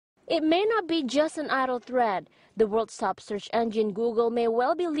It may not be just an idle threat. The world's top search engine Google may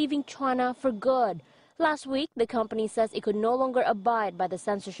well be leaving China for good. Last week, the company says it could no longer abide by the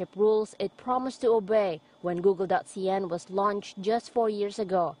censorship rules it promised to obey when Google.cn was launched just 4 years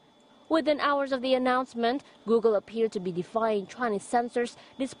ago. Within hours of the announcement, Google appeared to be defying Chinese censors,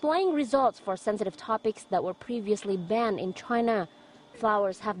 displaying results for sensitive topics that were previously banned in China.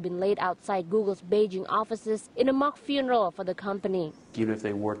 Flowers have been laid outside Google's Beijing offices in a mock funeral for the company. Even if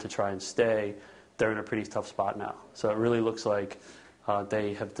they were to try and stay, they're in a pretty tough spot now. So it really looks like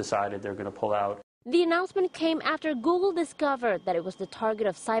they have decided they're going to pull out. The announcement came after Google discovered that it was the target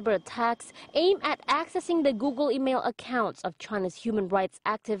of cyber attacks aimed at accessing the Google email accounts of China's human rights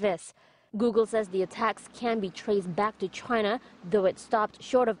activists. Google says the attacks can be traced back to China, though it stopped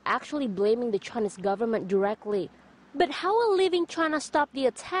short of actually blaming the Chinese government directly. But how will leaving China stop the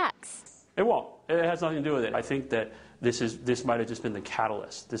attacks? It won't. It has nothing to do with it. I think that this might have just been the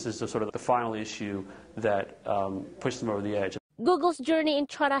catalyst. This is sort of the final issue that pushed them over the edge. Google's journey in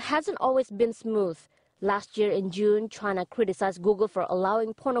China hasn't always been smooth. Last year in June, China criticized Google for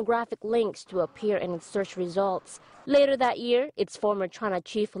allowing pornographic links to appear in its search results. Later that year, its former China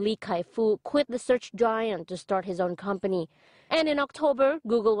chief Li Kai-fu quit the search giant to start his own company. And in October,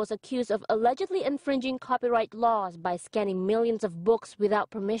 Google was accused of allegedly infringing copyright laws by scanning millions of books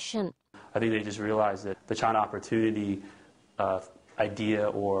without permission. I think they just realized that the China opportunity idea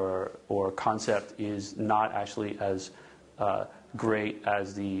or concept is not actually as great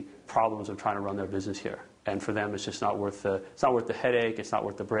as the problems of trying to run their business here. And for them, it's just not worth the headache, it's not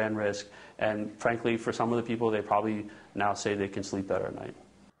worth the brand risk. And frankly, for some of the people, they probably now say they can sleep better at night.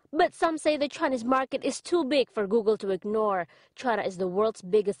 But some say the Chinese market is too big for Google to ignore. China is the world's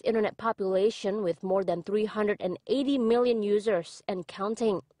biggest internet population with more than 380 million users and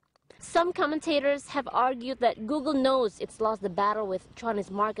counting. Some commentators have argued that Google knows it's lost the battle with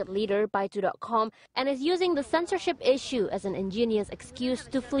China's market leader Baidu.com and is using the censorship issue as an ingenious excuse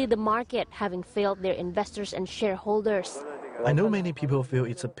to flee the market, having failed their investors and shareholders. I know many people feel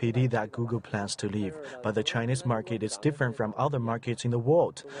it's a pity that Google plans to leave, but the Chinese market is different from other markets in the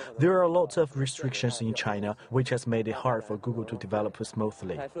world. There are lots of restrictions in China, which has made it hard for Google to develop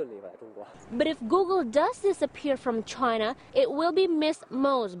smoothly. But if Google does disappear from China, it will be missed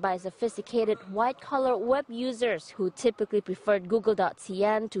most by sophisticated white-collar web users who typically preferred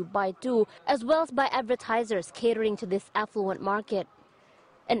Google.cn to Baidu, as well as by advertisers catering to this affluent market.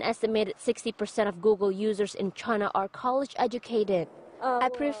 An estimated 60% of Google users in China are college-educated. I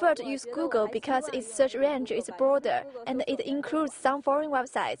prefer to use Google because its search range is broader and it includes some foreign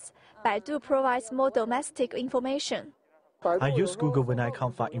websites. Baidu provides more domestic information. I use Google when I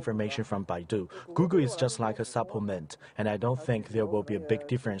can't find information from Baidu. Google is just like a supplement, and I don't think there will be a big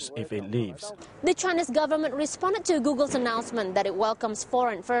difference if it leaves. The Chinese government responded to Google's announcement that it welcomes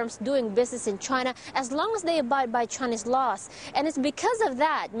foreign firms doing business in China as long as they abide by Chinese laws. And it's because of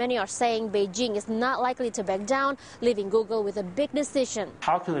that, many are saying Beijing is not likely to back down, leaving Google with a big decision.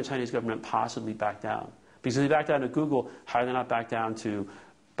 How can the Chinese government possibly back down? Because if they back down to Google, how do they not back down to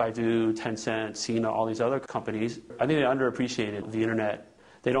Baidu, Tencent, Sina, all these other companies? I think they underappreciated the internet.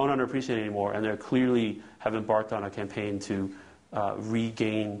 They don't underappreciate it anymore, and they clearly have embarked on a campaign to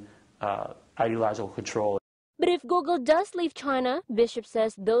regain ideological control. But if Google does leave China, Bishop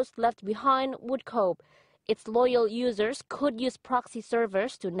says those left behind would cope. Its loyal users could use proxy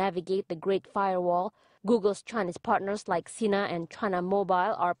servers to navigate the Great Firewall. Google's Chinese partners like Sina and China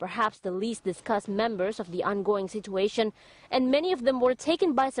Mobile are perhaps the least discussed members of the ongoing situation, and many of them were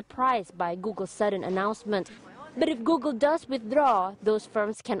taken by surprise by Google's sudden announcement. But if Google does withdraw, those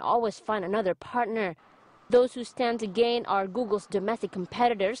firms can always find another partner. Those who stand to gain are Google's domestic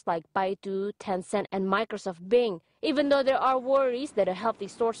competitors like Baidu, Tencent, and Microsoft Bing, even though there are worries that a healthy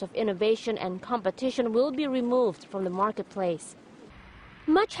source of innovation and competition will be removed from the marketplace.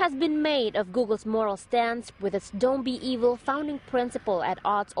 Much has been made of Google's moral stance with its Don't Be Evil founding principle at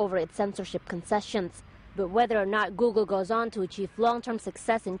odds over its censorship concessions. But whether or not Google goes on to achieve long-term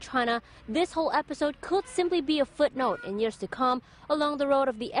success in China, this whole episode could simply be a footnote in years to come along the road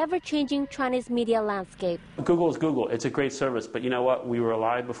of the ever-changing Chinese media landscape. Google is Google. It's a great service, but you know what? We were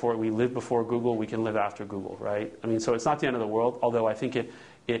alive before, we lived before Google, we can live after Google, right? I mean, so it's not the end of the world, although I think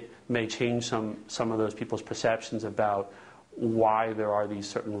it may change some of those people's perceptions about why there are these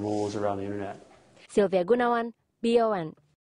certain rules around the internet. Sylvia Gunawan, BON.